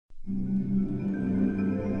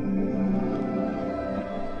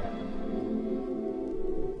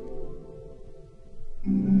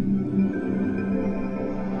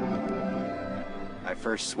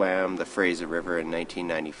first swam the Fraser River in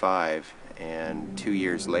 1995, and 2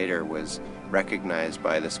 years later was recognized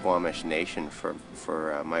by the Squamish Nation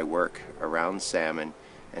for my work around salmon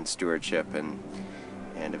and stewardship and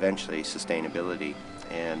eventually sustainability.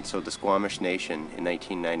 And so the Squamish Nation in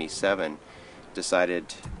 1997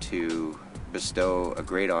 decided to bestow a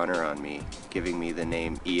great honor on me, giving me the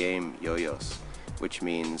name Iem Yoyos, which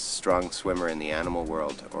means strong swimmer in the animal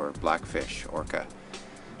world, or blackfish, orca.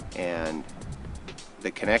 And the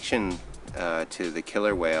connection to the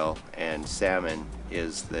killer whale and salmon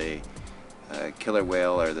is the killer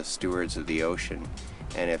whale are the stewards of the ocean,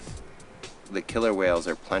 and if the killer whales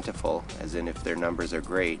are plentiful, as in if their numbers are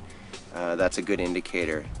great, that's a good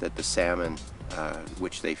indicator that the salmon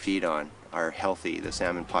which they feed on are healthy, the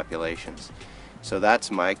salmon populations. So that's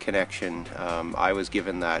my connection. I was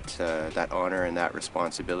given that honor and that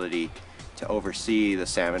responsibility to oversee the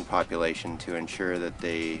salmon population to ensure that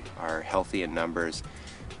they are healthy in numbers.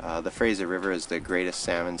 The Fraser River is the greatest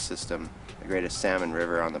salmon system, the greatest salmon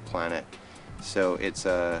river on the planet. So it's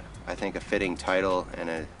I think a fitting title and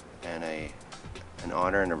an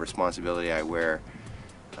honor and a responsibility I wear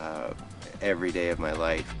every day of my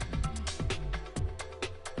life.